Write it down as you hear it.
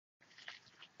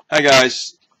Hi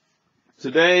guys,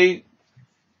 today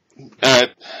at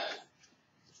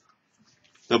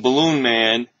the Balloon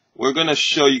Man, we're going to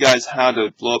show you guys how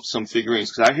to blow up some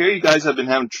figurines. Because I hear you guys have been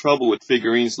having trouble with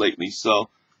figurines lately. So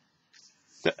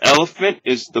the elephant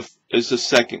is the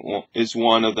second one, is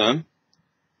one of them.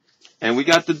 And we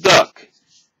got the duck.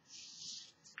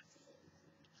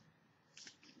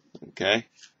 Okay.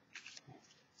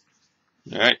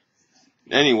 Alright.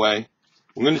 Anyway,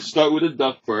 we're going to start with the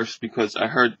duck first because I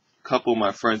heard a couple of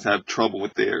my friends have trouble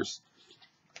with theirs.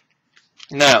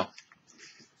 Now,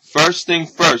 first thing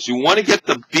first, you want to get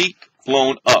the beak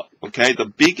blown up, okay? The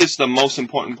beak is the most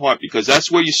important part because that's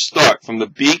where you start, from the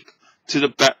beak to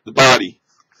the body.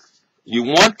 You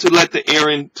want to let the air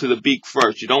into the beak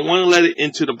first. You don't want to let it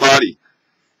into the body.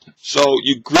 So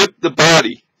you grip the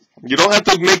body. You don't have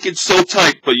to make it so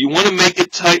tight, but you want to make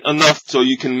it tight enough so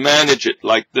you can manage it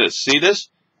like this. See this?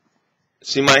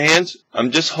 See my hands?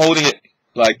 I'm just holding it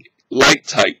like light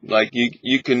tight. Like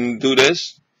you can do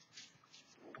this.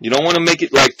 You don't want to make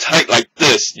it like tight like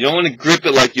this. You don't want to grip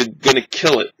it like you're going to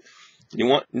kill it. You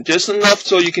want just enough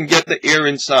so you can get the air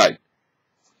inside.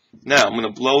 Now, I'm going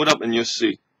to blow it up and you'll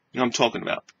see what I'm talking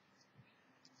about.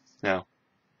 Now.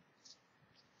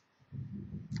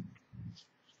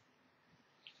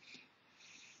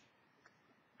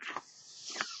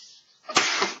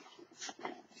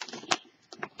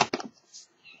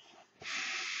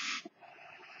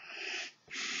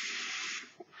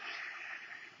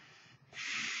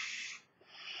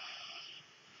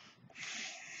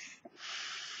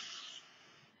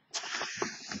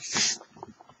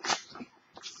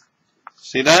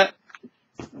 See that?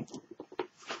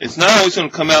 It's not always going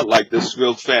to come out like this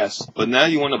real fast, but now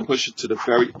you want to push it to the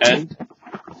very end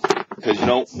because you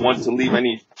don't want to leave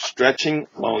any stretching.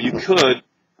 Well, you could,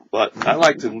 but I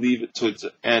like to leave it towards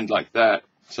the end like that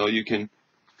so you can,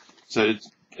 so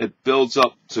it builds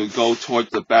up to go towards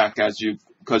the back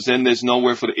because then there's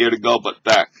nowhere for the air to go but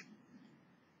back.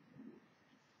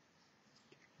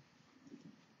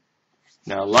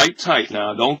 Now, light tight.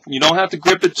 Now, you don't have to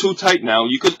grip it too tight. Now,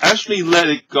 you could actually let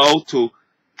it go to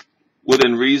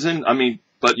within reason. I mean,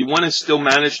 but you want to still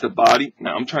manage the body.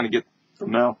 Now, I'm trying to get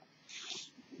from now.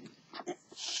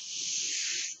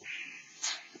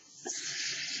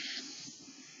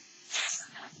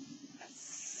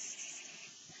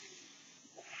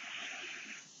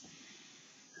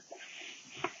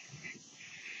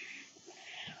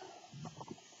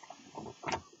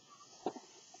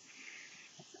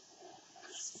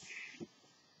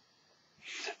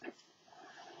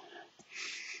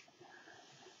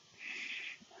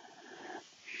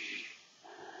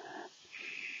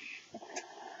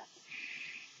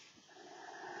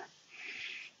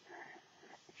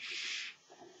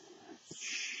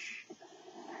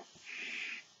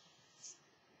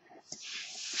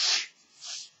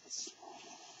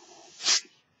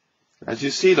 As you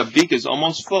see, the beak is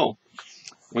almost full.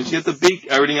 Once you get the beak,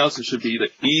 everything else should be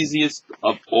the easiest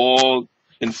of all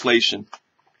inflation.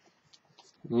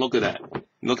 Look at that.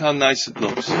 Look how nice it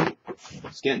looks.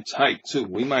 It's getting tight too.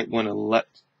 We might want to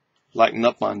lighten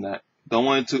up on that. Don't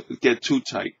want it to get too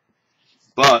tight.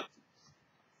 But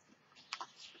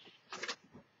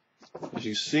as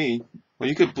you see, well,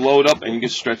 you could blow it up and you can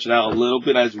stretch it out a little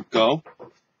bit as you go.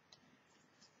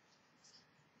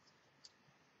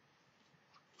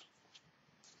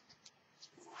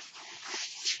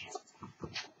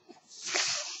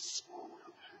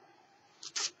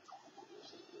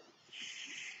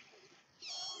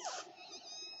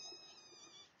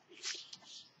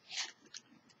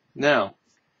 Now,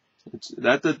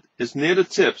 it's near the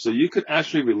tip, so you could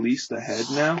actually release the head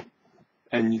now.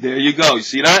 And there you go. You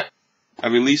see that? I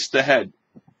released the head.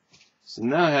 So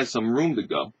now it has some room to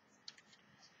go.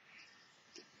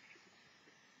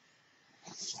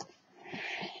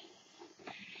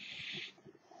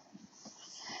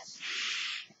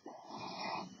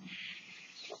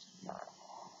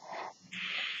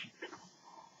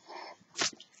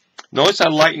 Notice I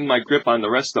lightened my grip on the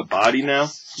rest of the body now.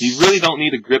 You really don't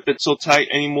need to grip it so tight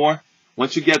anymore.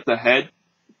 Once you get the head,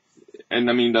 and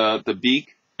I mean the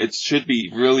beak, it should be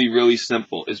really, really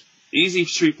simple. It's easy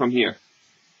street from here.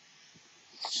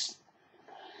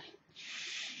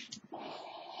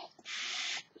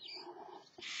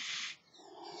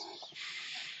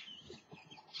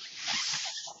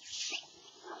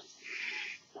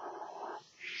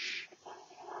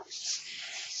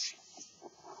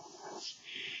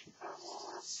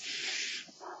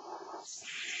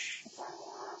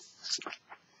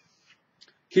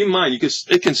 Keep in mind,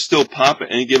 it can still pop at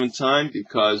any given time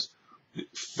because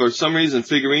for some reason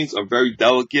figurines are very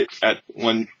delicate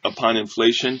upon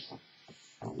inflation.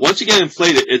 Once you get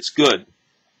inflated, it's good.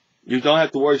 you don't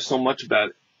have to worry so much about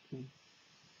it.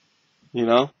 You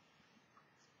know?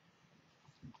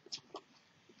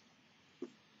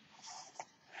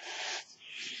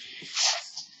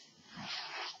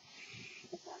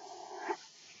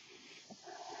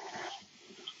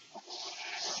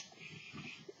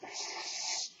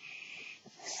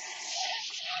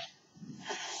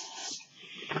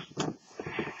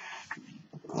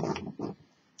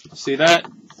 See that?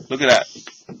 Look at that.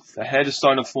 The head is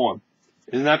starting to form.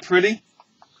 Isn't that pretty?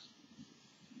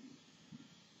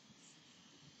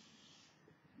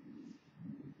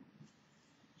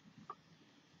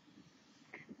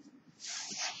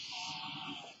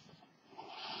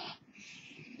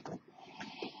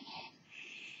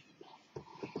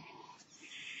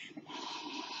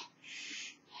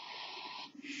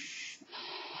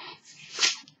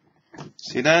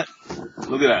 See that?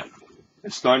 Look at that.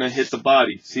 It's starting to hit the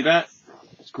body. See that?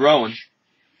 It's growing.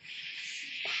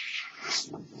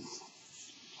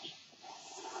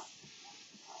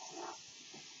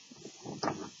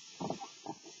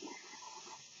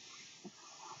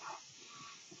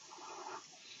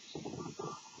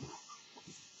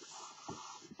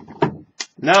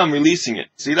 Now I'm releasing it.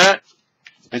 See that?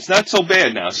 It's not so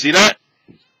bad now. See that?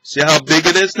 See how big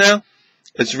it is now?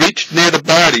 It's reached near the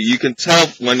body. You can tell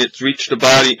when it's reached the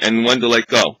body and when to let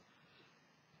go.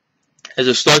 As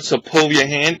it starts to pull your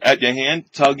hand at your hand,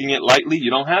 tugging it lightly,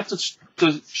 you don't have to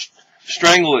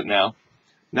strangle it now.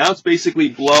 Now it's basically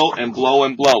blow and blow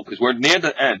and blow because we're near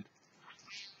the end.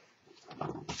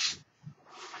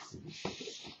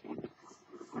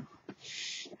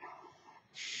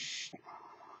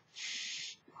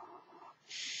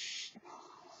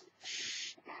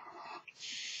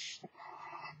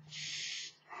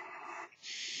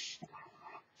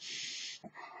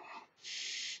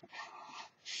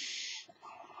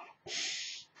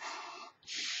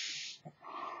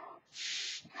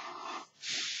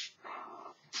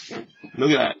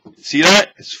 Look at that. See that?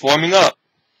 It's forming up.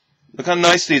 Look how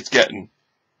nicely it's getting.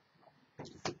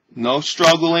 No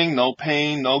struggling, no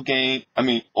pain, no gain. I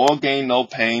mean, all gain, no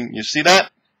pain. You see that?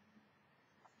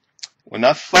 We're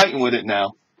not fighting with it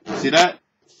now. See that?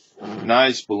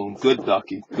 Nice, Balloon. Good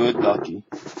ducky. Good ducky.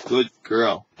 Good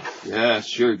girl.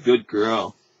 Yes, you're a good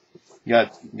girl. You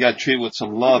got to treat it with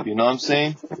some love. You know what I'm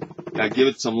saying? You got to give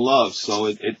it some love so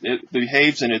it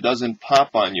behaves and it doesn't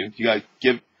pop on you. You got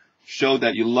to show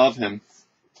that you love him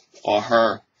or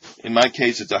her. In my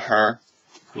case, it's a her.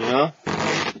 You know?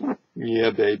 Yeah,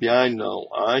 baby, I know.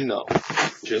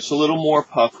 Just a little more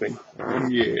puffing.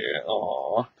 Yeah,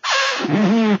 aw.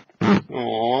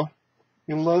 Aw.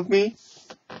 You love me?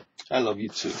 I love you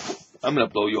too. I'm gonna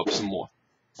blow you up some more.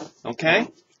 Okay?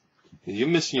 You're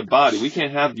missing your body. We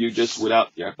can't have you just without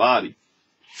your body.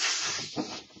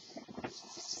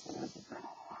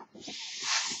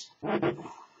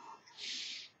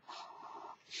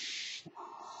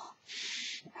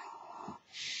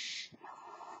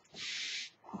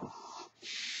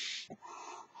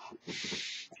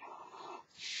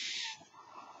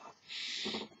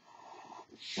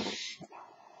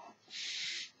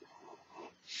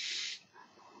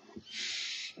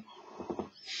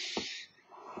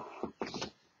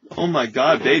 Oh my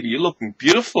God, baby, you're looking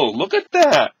beautiful. Look at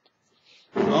that.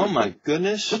 Oh my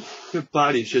goodness. Your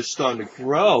body's just starting to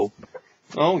grow.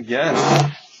 Oh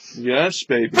yes. Yes,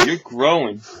 baby, you're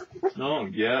growing. Oh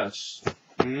yes.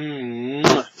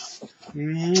 Mwah.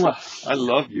 Mwah. I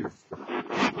love you.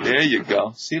 There you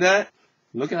go. See that?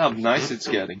 Look at how nice it's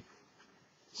getting.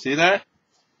 See that?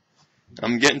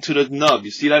 I'm getting to the nub.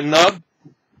 You see that nub?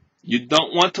 You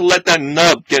don't want to let that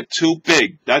nub get too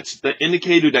big. That's the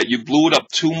indicator that you blew it up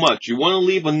too much. You want to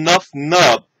leave enough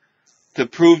nub to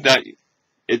prove that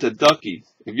it's a ducky.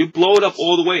 If you blow it up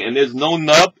all the way and there's no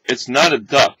nub, it's not a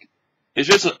duck. It's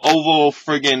just an oval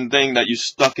friggin' thing that you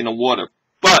stuck in the water.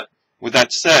 But, with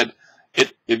that said,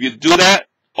 if you do that,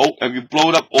 if you blow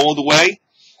it up all the way,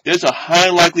 there's a high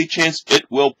likely chance it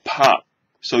will pop.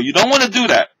 So you don't want to do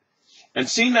that. And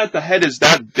seeing that the head is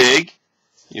that big,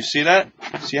 you see that?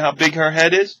 See how big her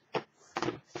head is?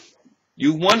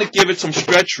 You want to give it some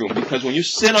stretch room because when you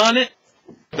sit on it,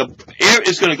 the air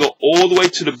is going to go all the way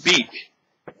to the beak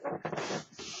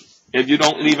if you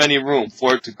don't leave any room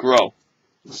for it to grow.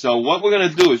 So what we're going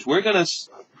to do is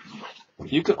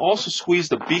you can also squeeze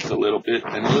the beak a little bit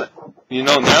and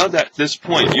now that at this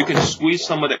point you can squeeze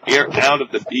some of the air out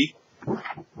of the beak.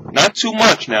 Not too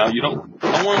much now. You don't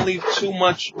want to leave too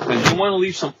much because you want to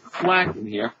leave some flack in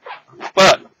here.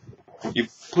 But you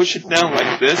push it down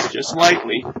like this, just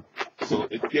lightly, so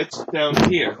it gets down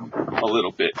here a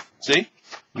little bit. See?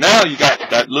 Now you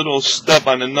got that little stub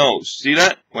on the nose. See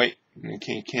that? Wait, you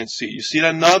can't see. You see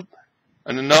that nub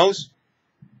on the nose?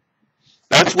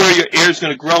 That's where your air is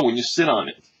going to grow when you sit on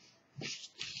it.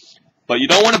 But you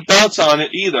don't want to bounce on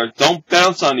it either. Don't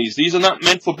bounce on these. These are not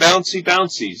meant for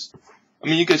bouncies. I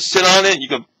mean, you can sit on it.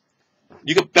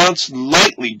 You can bounce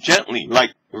lightly, gently,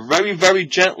 like very, very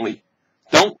gently.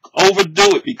 Don't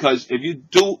overdo it, because if you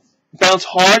do bounce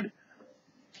hard,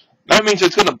 that means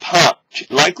it's going to pop.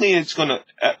 Likely it's going to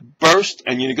burst,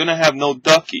 and you're going to have no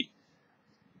ducky.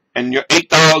 And your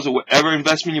 $8 or whatever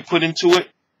investment you put into it,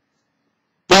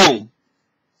 boom.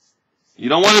 You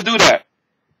don't want to do that.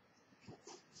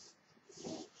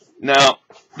 Now,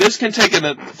 this can take in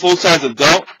a full-size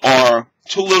adult or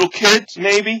 2 little kids,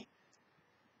 maybe.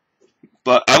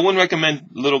 But I wouldn't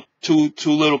recommend two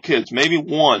little kids. Maybe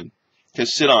 1 can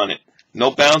sit on it.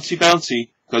 No bouncy,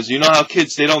 because you know how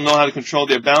kids, they don't know how to control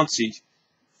their bouncy.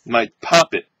 Might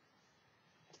pop it.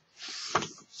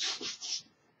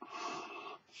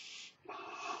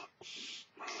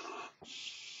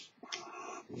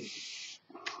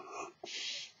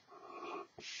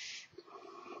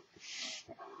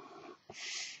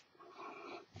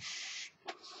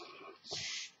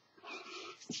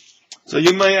 So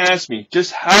you might ask me,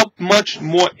 just how much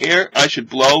more air I should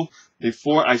blow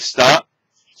before I stop?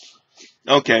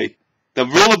 Okay, the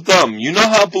rule of thumb, you know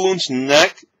how balloons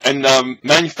neck, and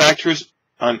manufacturers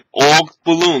on all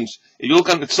balloons, if you look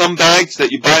at some bags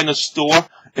that you buy in a store,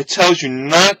 it tells you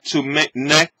not to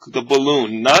neck the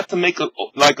balloon, not to make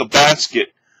like a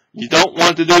basket. You don't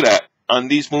want to do that on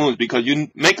these balloons, because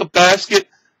you make a basket,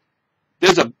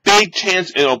 there's a big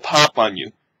chance it'll pop on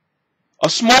you. A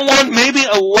small one, maybe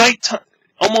a light,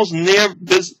 almost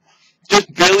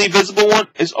just barely visible one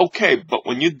is okay. But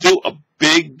when you do a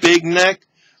big neck,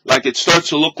 like it starts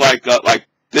to look like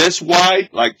this wide,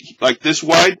 like this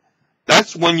wide,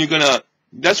 that's when you're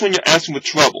asking for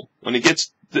trouble. When it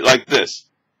gets like this,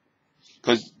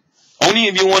 because only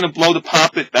if you want to blow to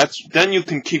pop it, then you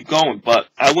can keep going. But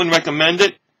I wouldn't recommend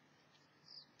it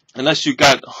unless you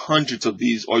got hundreds of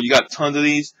these, or you got tons of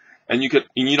these. And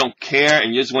you don't care,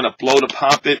 and you just want to blow to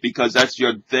pop it because that's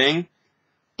your thing.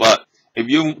 But if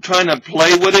you're trying to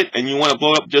play with it and you want to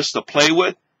blow it up just to play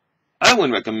with, I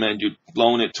wouldn't recommend you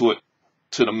blowing it to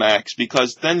the max,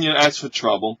 because then you ask for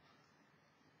trouble.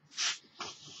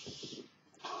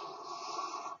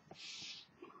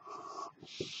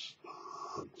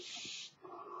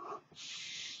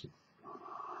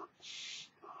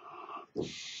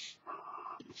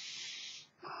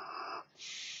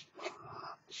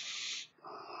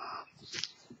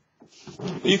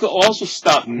 You can also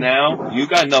stop now. You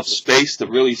got enough space to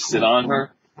really sit on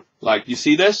her. Like, you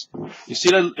see this? You see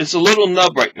that it's a little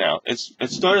nub right now. It's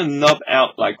starting to nub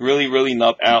out, like really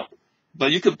nub out.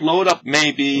 But you could blow it up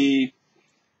maybe,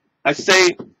 I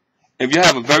say, if you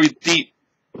have a very deep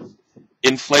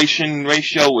inflation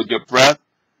ratio with your breath,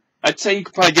 I'd say you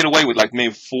could probably get away with like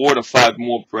maybe 4 to 5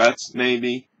 more breaths,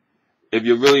 maybe, if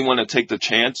you really want to take the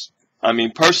chance. I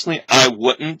mean, personally, I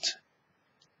wouldn't.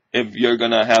 If you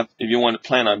want to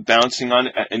plan on bouncing on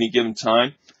it at any given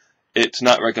time, it's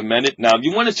not recommended. Now, if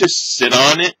you want to just sit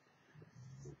on it,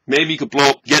 maybe you could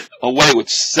get away with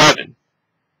 7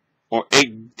 or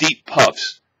 8 deep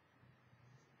puffs.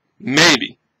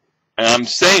 Maybe. And I'm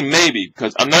saying maybe,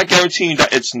 because I'm not guaranteeing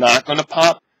that it's not going to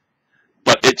pop,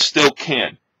 but it still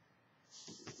can.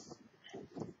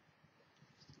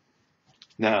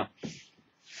 Now,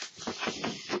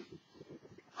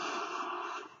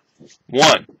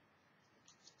 1.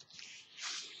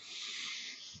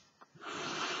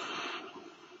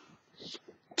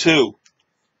 2. 3.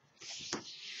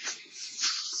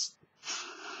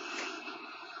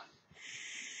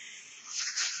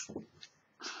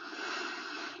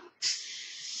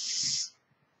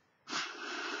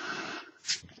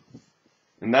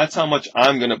 And that's how much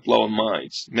I'm going to blow in mine.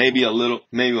 Maybe a little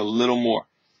more.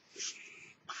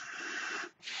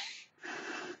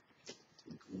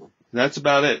 That's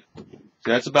about it.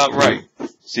 That's about right.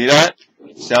 See that?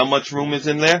 See how much room is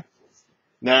in there?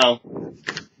 Now,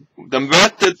 the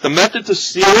method to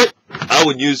seal it, I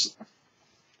would use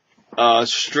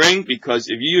string, because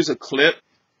if you use a clip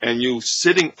and you're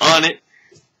sitting on it,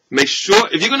 make sure,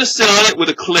 if you're going to sit on it with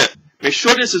a clip, make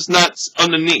sure this is not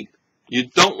underneath. You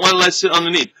don't want to let it sit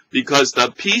underneath, because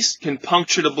the piece can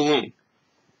puncture the balloon.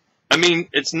 I mean,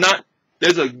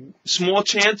 there's a small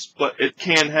chance, but it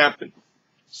can happen.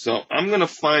 So I'm going to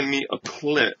find me a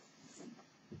clip.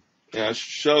 And I'll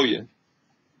show you.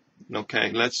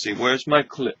 Okay, let's see. Where's my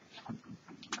clip?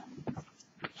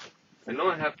 I know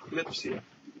I have clips here.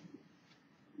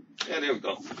 Yeah, there we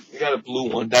go. We got a blue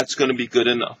one. That's going to be good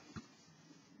enough.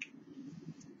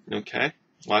 Okay,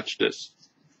 watch this.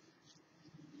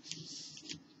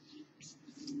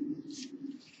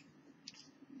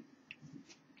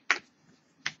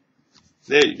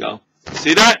 There you go.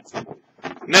 See that?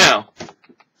 Now,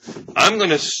 I'm going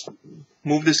to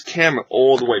move this camera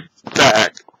all the way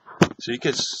back so you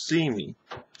can see me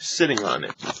sitting on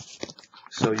it.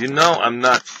 So you know I'm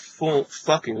not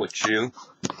fucking with you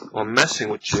or messing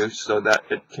with you, so that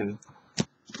it can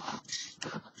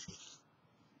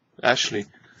actually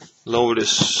lower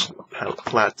this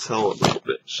plateau a little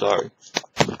bit. Sorry.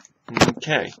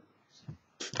 Okay.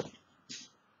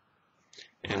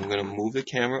 And I'm going to move the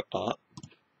camera up.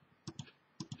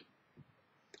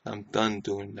 I'm done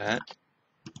doing that.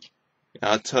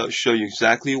 I'll show you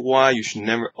exactly why you should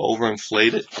never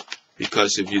overinflate it.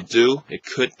 Because if you do, it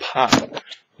could pop.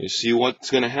 You see what's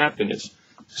going to happen is,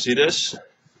 see this?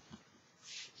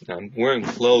 I'm wearing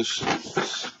clothes.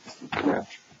 Yeah.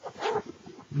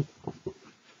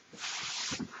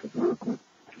 I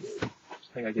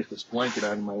think I get this blanket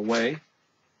out of my way.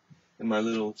 And my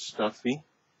little stuffy.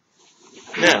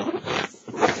 Now,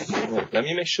 let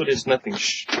me make sure there's nothing,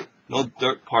 no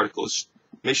dirt particles.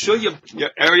 Make sure your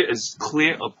area is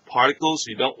clear of particles.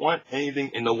 You don't want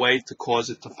anything in the way to cause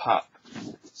it to pop.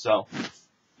 So,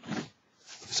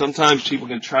 sometimes people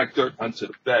can track dirt onto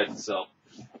the bed, so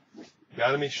you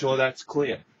gotta make sure that's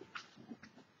clear.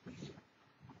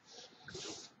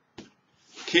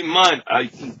 Keep in mind, I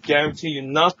can guarantee you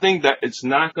nothing that it's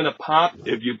not gonna pop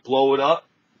if you blow it up,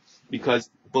 because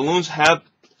balloons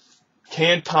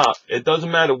can pop. It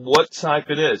doesn't matter what type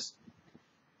it is.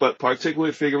 But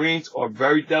particularly figurines are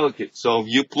very delicate. So if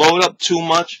you blow it up too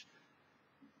much,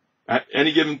 at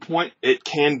any given point, it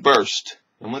can burst.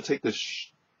 I'm going to take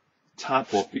this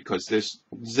top off because there's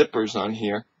zippers on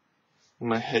here.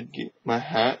 My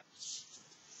hat.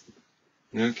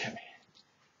 Okay.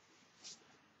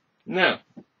 Now,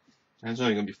 that's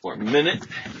only going to be for a minute.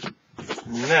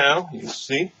 Now, you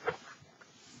see.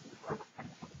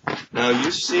 Now,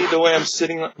 you see the way I'm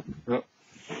sitting on. Oh,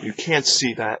 you can't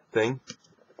see that thing.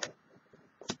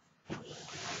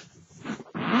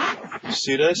 You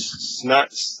see this?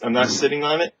 I'm not sitting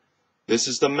on it. This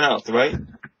is the mouth, right?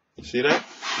 You see that?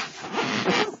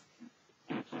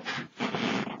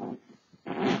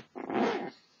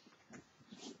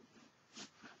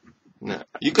 Now,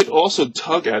 you could also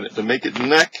tug at it to make it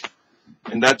neck,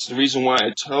 and that's the reason why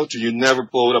I told you never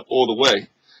blow it up all the way.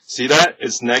 See that?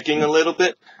 It's necking a little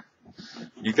bit.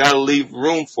 You gotta leave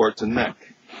room for it to neck.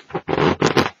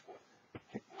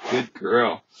 Good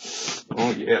girl.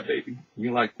 Oh yeah, baby.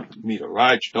 You like me to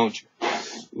ride you, don't you?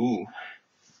 Ooh.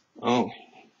 Oh.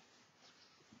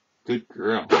 Good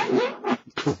girl.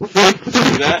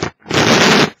 See that?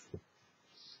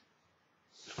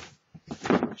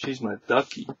 She's my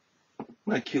ducky.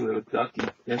 My cute little ducky.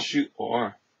 Yes, you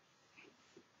are.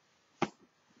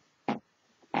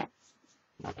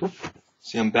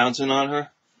 See, I'm bouncing on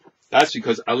her? That's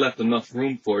because I left enough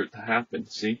room for it to happen,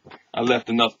 see? I left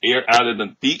enough air out of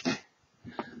the beak,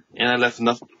 and I left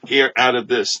enough air out of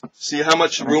this. See how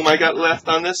much room I got left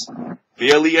on this?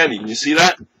 Barely any. You see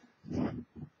that?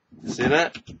 See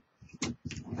that?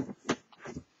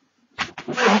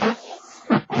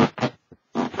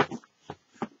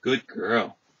 Good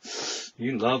girl.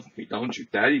 You love me, don't you?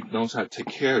 Daddy knows how to take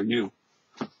care of you.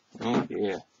 Oh,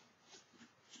 yeah.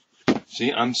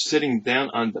 See, I'm sitting down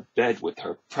on the bed with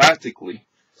her, practically.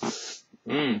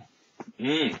 Look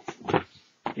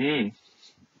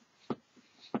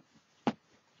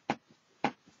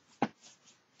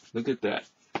at that.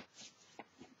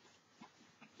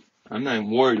 I'm not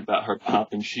even worried about her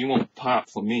popping. She won't pop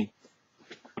for me.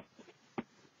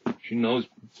 She knows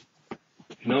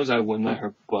I wouldn't let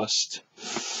her bust.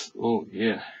 Oh,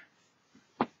 yeah.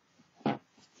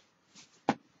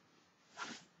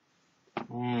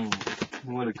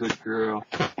 What a good girl.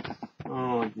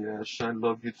 Oh, yes, I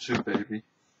love you too, baby.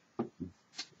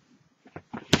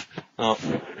 Oh,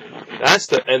 that's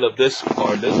the end of this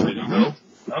part of this video.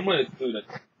 I'm going to do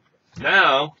that.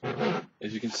 Now,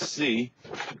 as you can see,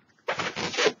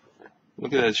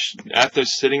 look at that. After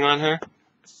sitting on her,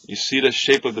 you see the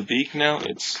shape of the beak now?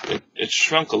 It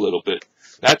shrunk a little bit.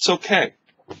 That's okay.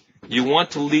 You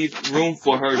want to leave room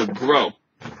for her to grow.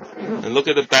 And look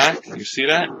at the back. You see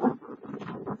that?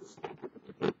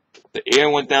 The air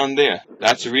went down there.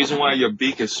 That's the reason why your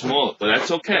beak is smaller. But that's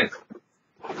okay.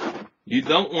 You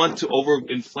don't want to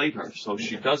overinflate her so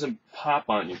she doesn't pop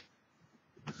on you.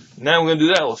 Now we're going to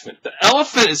do the elephant. The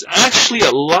elephant is actually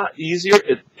a lot easier.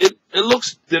 It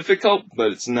looks difficult,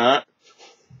 but it's not.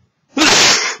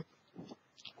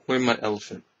 Where's my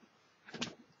elephant?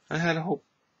 I had a hope.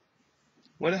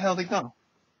 Where the hell did they go?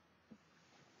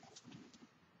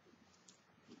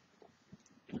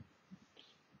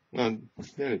 Oh,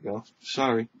 there they go.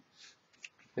 Sorry.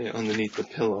 They're underneath the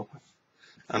pillow.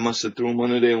 I must have threw them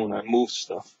under there when I moved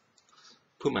stuff.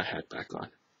 Put my hat back on.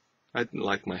 I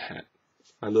like my hat.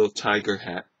 My little tiger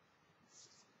hat.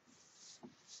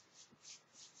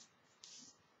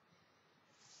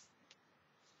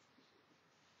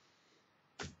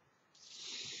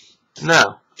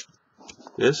 Now,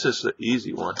 this is the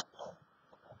easy one.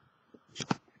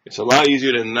 It's a lot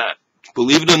easier than that.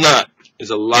 Believe it or not, it's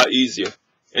a lot easier.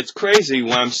 It's crazy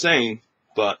what I'm saying,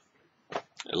 but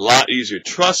a lot easier.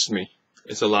 Trust me,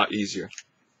 it's a lot easier.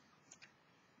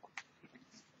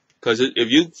 Because if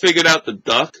you figured out the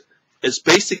duck, it's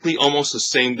basically almost the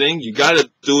same thing. You got to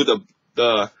do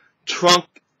the trunk,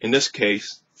 in this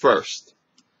case, first.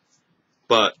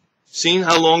 But seeing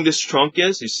how long this trunk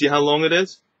is, you see how long it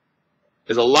is?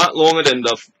 It's a lot longer than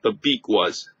the beak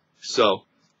was. So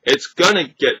it's going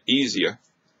to get easier.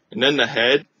 And then the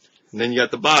head, and then you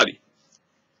got the body.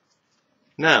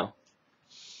 Now,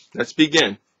 let's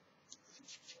begin.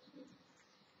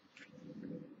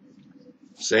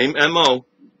 Same MO.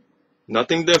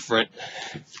 Nothing different.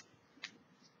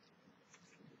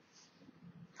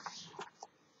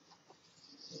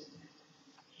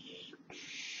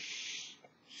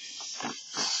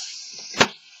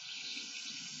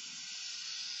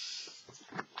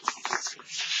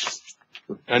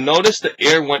 And notice the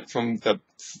air went from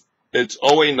it's all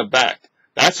the way in the back.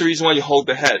 That's the reason why you hold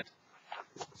the head.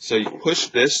 So you push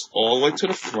this all the way to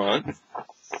the front.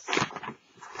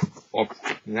 Or,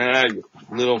 nah, you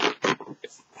little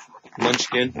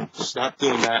munchkin. Stop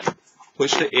doing that.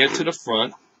 Push the air to the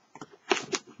front.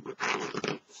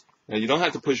 Now you don't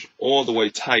have to push all the way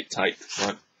tight to the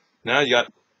front. Now you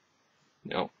got,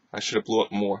 I should have blew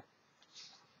up more.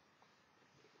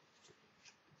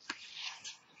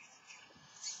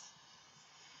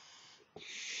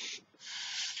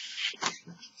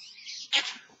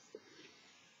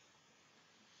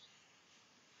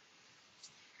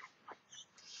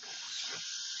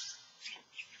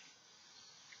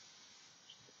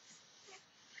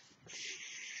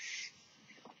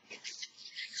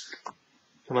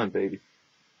 Come on, baby.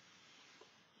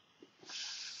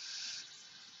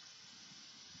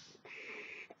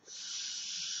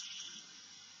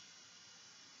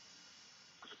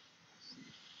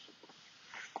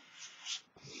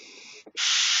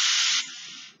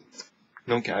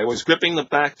 Okay, I was gripping the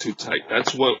back too tight.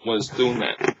 That's what was doing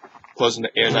that, causing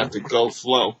the air not to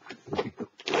flow.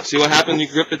 See what happened when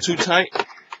you grip it too tight?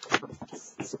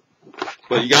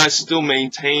 But you guys still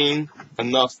maintain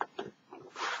enough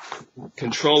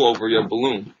control over your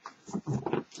balloon.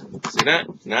 See that?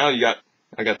 Now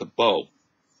I got the bow.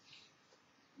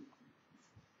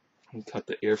 And cut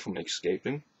the air from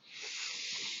escaping.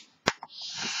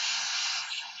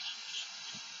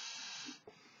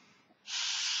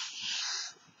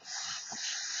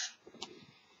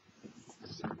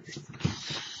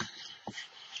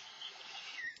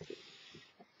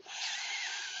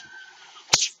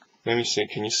 Let me see.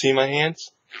 Can you see my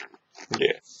hands?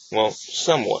 Yeah. Well,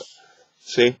 somewhat.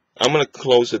 See? I'm going to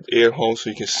close the air hole so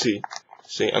you can see.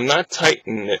 See? I'm not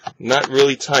tightening it. Not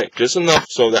really tight. Just enough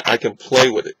so that I can play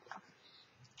with it.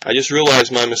 I just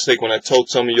realized my mistake when I told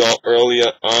some of y'all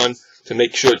earlier on to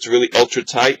make sure it's really ultra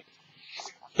tight.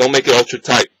 Don't make it ultra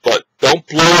tight. But don't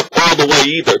blow it all the way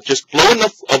either. Just blow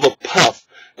enough of a puff.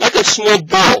 Like a small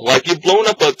ball. Like you're blowing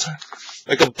up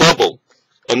like a bubble.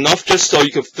 Enough just so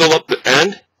you can fill up the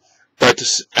end. But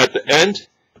at the end,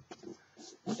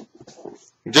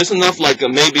 just enough like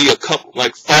maybe a cup,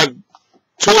 like 2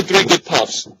 or 3 good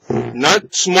puffs.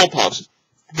 Not small puffs,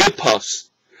 good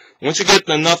puffs. Once you get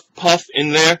enough puff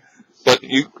in there, but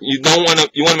you don't want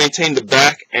to, you want to maintain the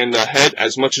back and the head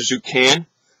as much as you can.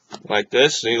 Like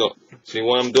this. See, look. See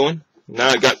what I'm doing? Now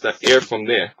I got the air from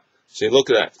there. See,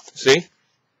 look at that. See?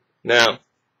 Now,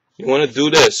 you want to do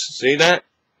this. See that?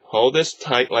 Hold this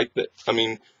tight like this. I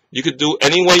mean, you could do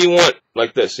any way you want,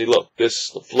 like this. See, look,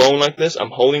 this flowing like this. I'm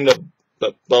holding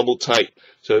the bubble tight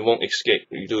so it won't escape.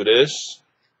 You do this,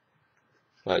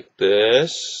 like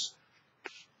this,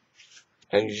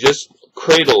 and you just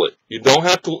cradle it. You don't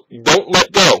have to. You don't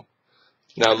let go.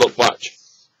 Now look, watch.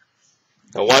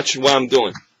 Now watch what I'm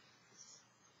doing.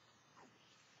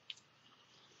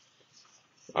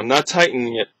 I'm not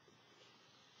tightening it.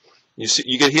 You see,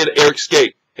 you can hear the air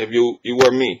escape if you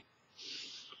were me.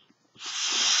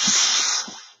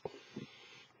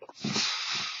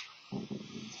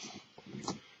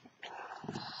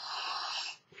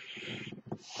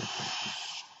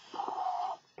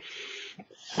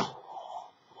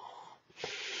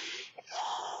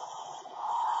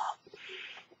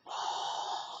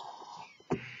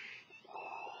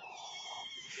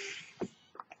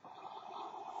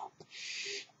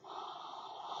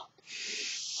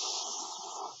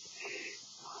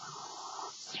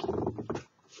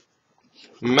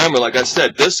 Remember, like I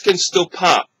said, this can still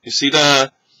pop. You see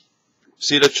there's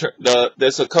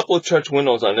a couple of church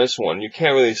windows on this one. You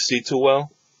can't really see too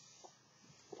well,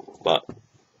 but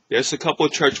there's a couple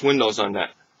of church windows on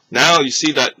that. Now you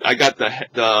see that I got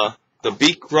the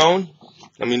beak grown.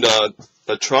 I mean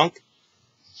the trunk.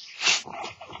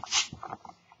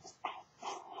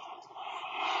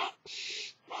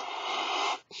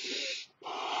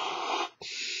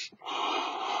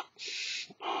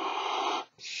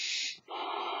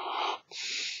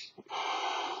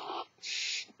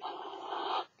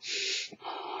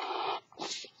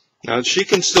 Now she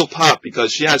can still pop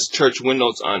because she has church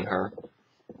windows on her,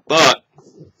 but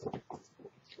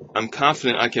I'm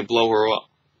confident I can blow her up.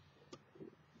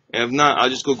 And if not, I'll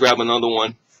just go grab another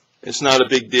one. It's not a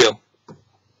big deal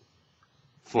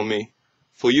for me.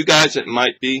 For you guys it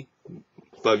might be,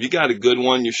 but if you got a good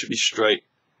one, you should be straight.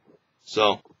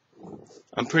 So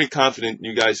I'm pretty confident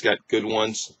you guys got good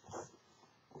ones.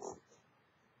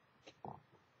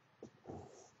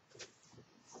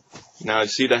 Now you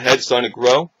see the head starting to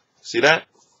grow? See that?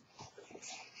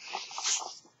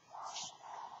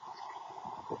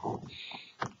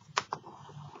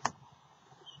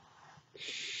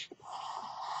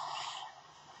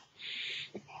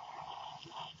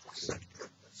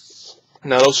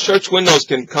 Now those church windows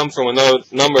can come from another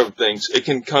number of things. It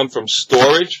can come from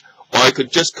storage, or it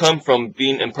could just come from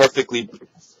being imperfectly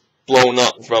blown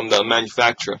up from the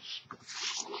manufacturer.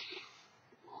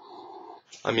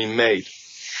 I mean made.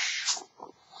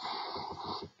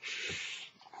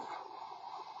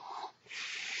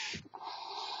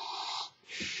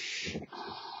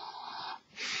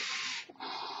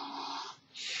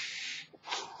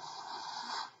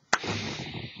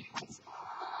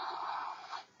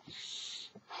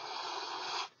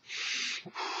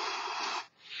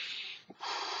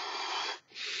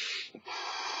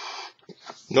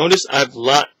 Notice I've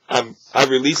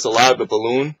released a lot of the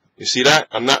balloon. You see that?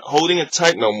 I'm not holding it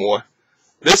tight no more.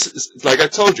 This is, like I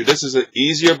told you, this is an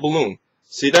easier balloon.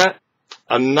 See that?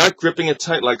 I'm not gripping it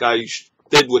tight like I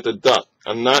did with the duck.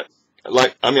 I'm not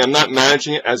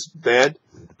managing it as bad.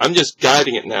 I'm just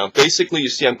guiding it now. Basically, you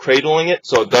see I'm cradling it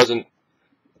so it doesn't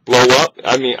blow up.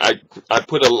 I mean, I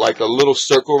put a little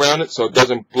circle around it so it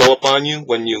doesn't blow up on you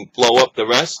when you blow up the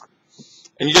rest.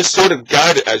 And you just sort of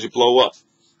guide it as you blow up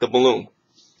the balloon.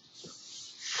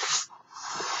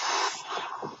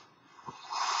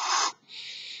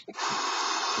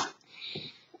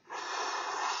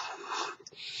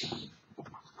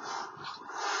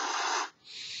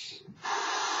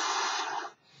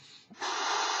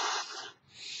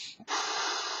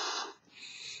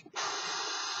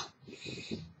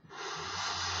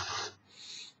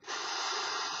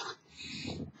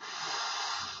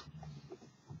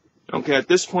 Okay, at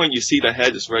this point you see the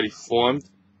head is already formed.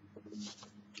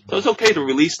 So it's okay to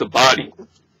release the body.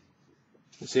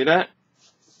 You see that?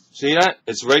 See that?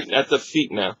 It's right at the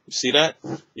feet now. You see that?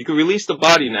 You can release the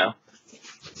body now.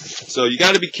 So you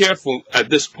got to be careful at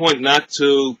this point not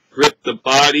to grip the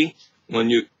body when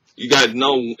you got to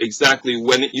know exactly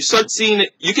when you start seeing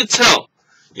it. You can tell.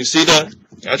 You see that?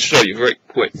 I'll show you very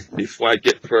quick before I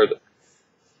get further.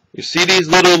 You see these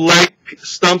little leg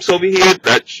stumps over here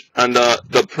that's on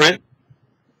the print?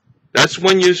 That's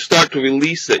when you start to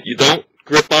release it. You don't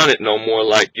grip on it no more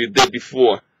like you did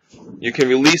before. You can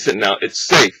release it now. It's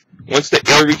safe. Once the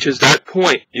air reaches that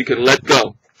point, you can let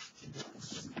go.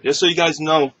 Just so you guys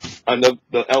know on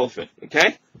the elephant,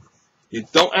 okay? You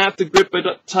don't have to grip it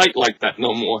up tight like that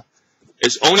no more.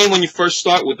 It's only when you first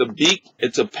start with the beak,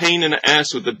 it's a pain in the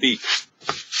ass with the beak.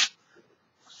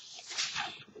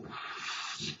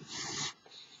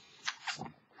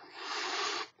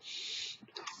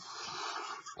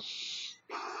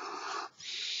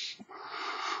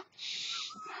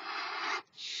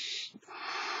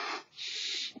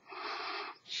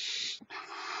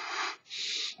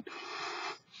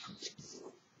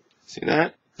 See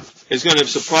that? It's going to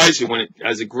surprise you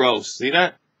as it grows. See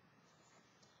that?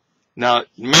 Now,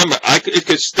 remember, it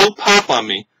could still pop on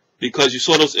me because you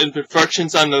saw those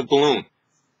imperfections on the balloon.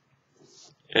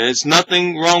 And it's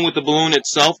nothing wrong with the balloon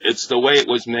itself. It's the way it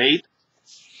was made.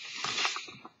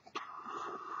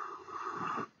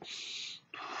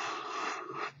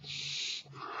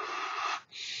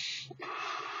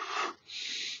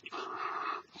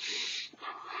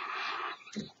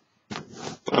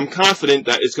 But I'm confident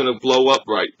that it's going to blow up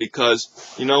right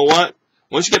because, you know what?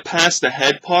 Once you get past the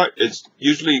head part, it's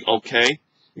usually okay.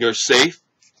 You're safe,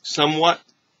 somewhat.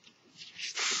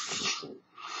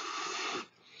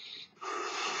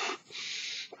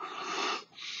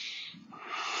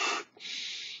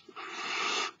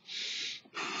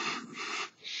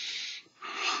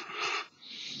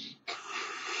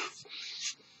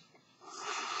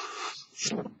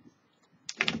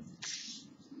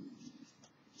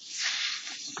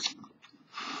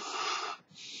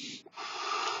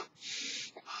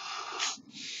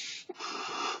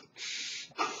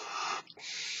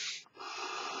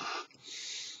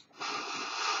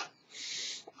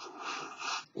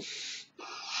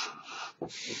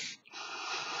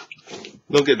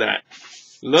 Look at that.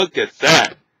 Look at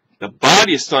that. The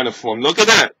body is starting to form. Look at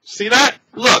that. See that?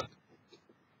 Look.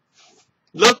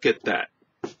 Look at that.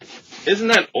 Isn't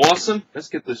that awesome? Let's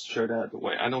get this shirt out of the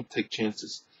way. I don't take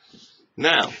chances.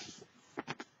 Now,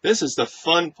 this is the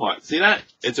fun part. See that?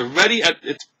 It's already at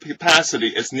its capacity.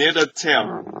 It's near the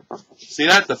tail. See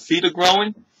that? The feet are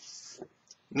growing.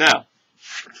 Now,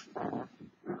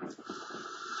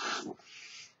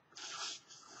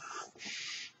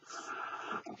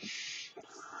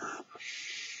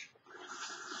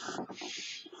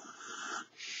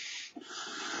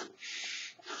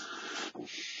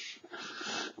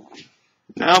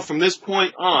 from this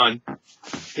point on,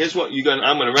 here's what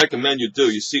I'm going to recommend you do.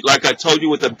 You see, like I told you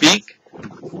with the beak,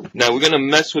 now we're going to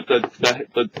mess with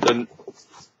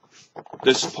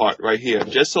this part right here,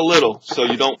 just a little, so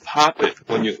you don't pop it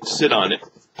when you sit on it.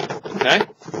 Okay?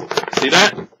 See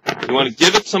that? You want to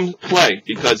give it some play,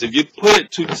 because if you put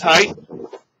it too tight,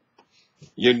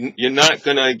 you're not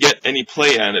going to get any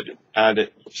play out of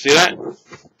it. See that?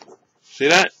 See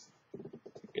that?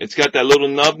 It's got that little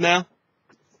nub now.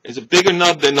 It's a bigger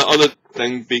nub than the other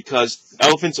thing because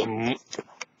elephants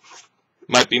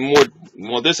might be more,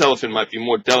 well, this elephant might be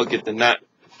more delicate than that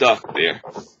duck there.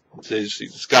 So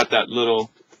it's got that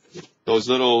those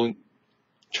little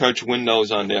church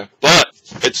windows on there. But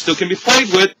it still can be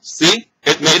played with. See?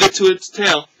 It made it to its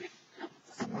tail.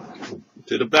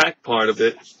 To the back part of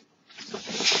it.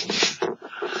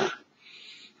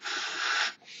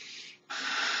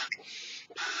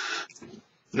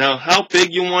 Now, how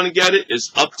big you want to get it is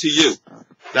up to you.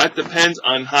 That depends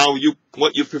on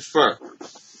what you prefer.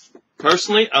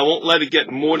 Personally, I won't let it get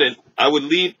more than, I'll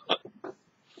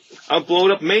blow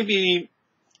it up maybe,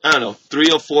 I don't know,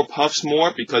 3 or 4 puffs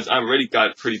more because I already got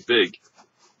it pretty big.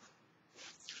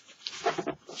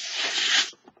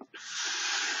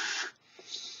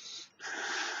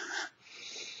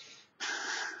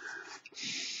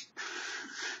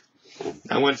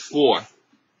 I went 4.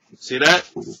 See that?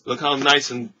 Look how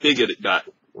nice and big it got.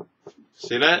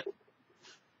 See that?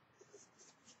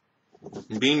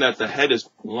 And being that the head is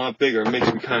a lot bigger, it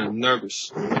makes me kind of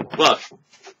nervous. But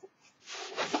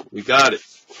we got it.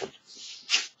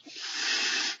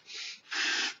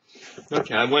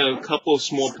 Okay, I went a couple of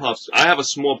small puffs. I have a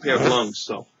small pair of lungs,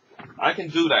 so I can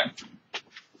do that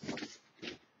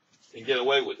and get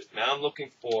away with it. Now I'm looking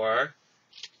for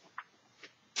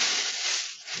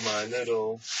my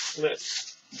little clips.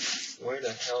 Where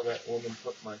the hell that woman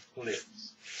put my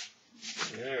clips?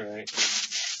 Alright.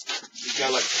 She's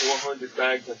got like 400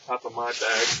 bags on top of my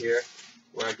bag here,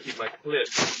 where I keep my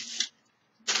clips.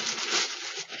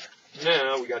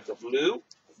 Now we got the blue.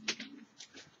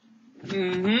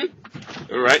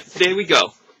 Alright, there we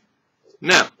go.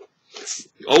 Now,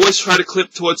 always try to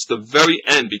clip towards the very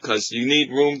end because you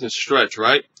need room to stretch,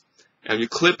 right? And you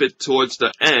clip it towards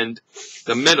the end,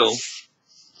 the middle,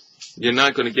 you're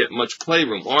not going to get much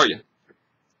playroom, are you?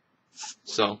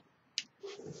 So,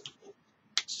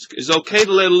 it's okay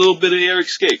to let a little bit of air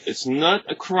escape. It's not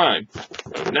a crime.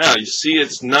 Now, you see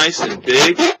it's nice and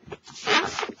big.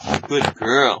 Good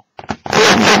girl.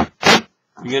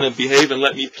 You going to behave and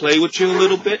let me play with you a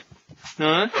little bit?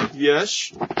 Huh?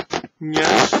 Yes?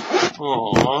 Yes?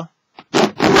 Aww.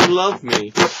 You love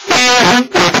me.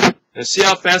 And see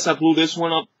how fast I blew this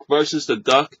one up versus the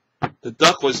duck? The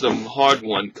duck was the hard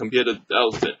one compared to the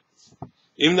elephant.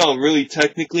 Even though really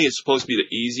technically it's supposed to be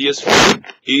the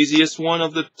easiest one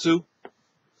of the two.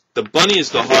 The bunny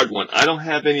is the hard one. I don't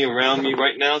have any around me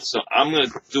right now, so I'm going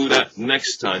to do that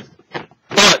next time.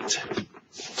 But,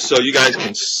 so you guys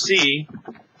can see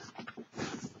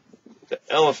the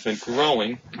elephant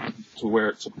growing to where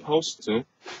it's supposed to.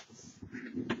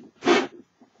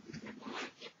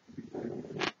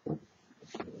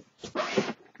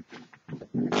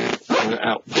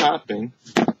 Out popping.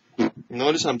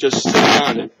 Notice I'm just sitting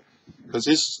on it because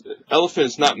this elephant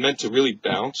is not meant to really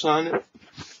bounce on it.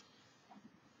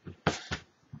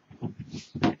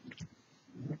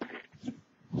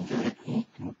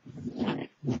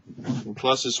 And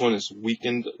plus, this one is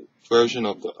weakened version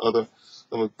of a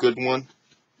good one.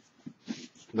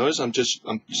 Notice I'm just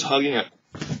hugging it,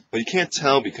 but you can't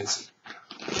tell because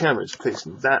the camera is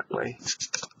facing that way.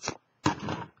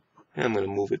 And I'm going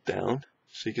to move it down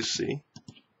so you can see.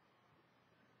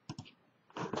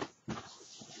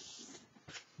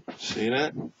 See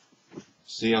that?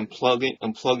 See, I'm plugging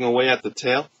away at the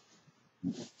tail.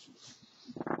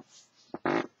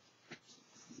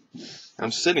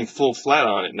 I'm sitting full flat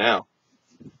on it now.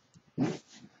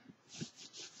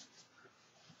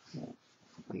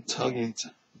 I'm tugging.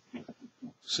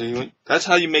 See, that's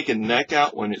how you make a neck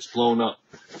out when it's blown up.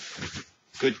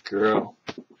 Good girl.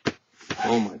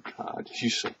 Oh my God,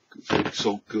 she's so good.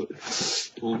 So good.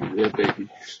 Oh yeah, baby.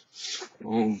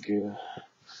 Oh yeah.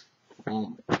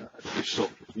 Oh my God, you're so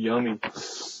yummy.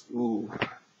 Ooh.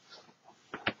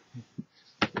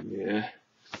 Yeah.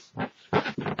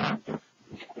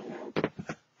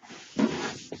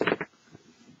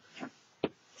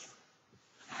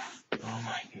 Oh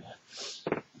my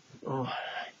God. Oh,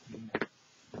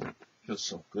 feels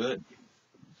so good.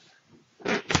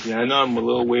 Yeah, I know I'm a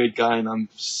little weird guy and I'm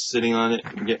sitting on it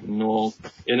and getting all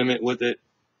intimate with it.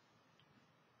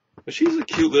 But she's a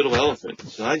cute little elephant,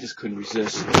 so I just couldn't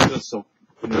resist. She feels so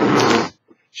nice.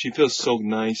 She feels so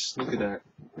nice. Look at that.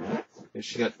 And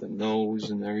she got the nose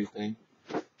and everything.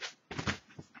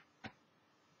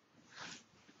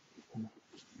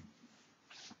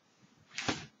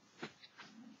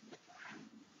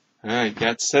 Alright,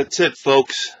 that's it,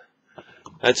 folks.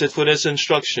 That's it for this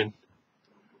instruction.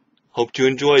 Hope you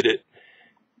enjoyed it.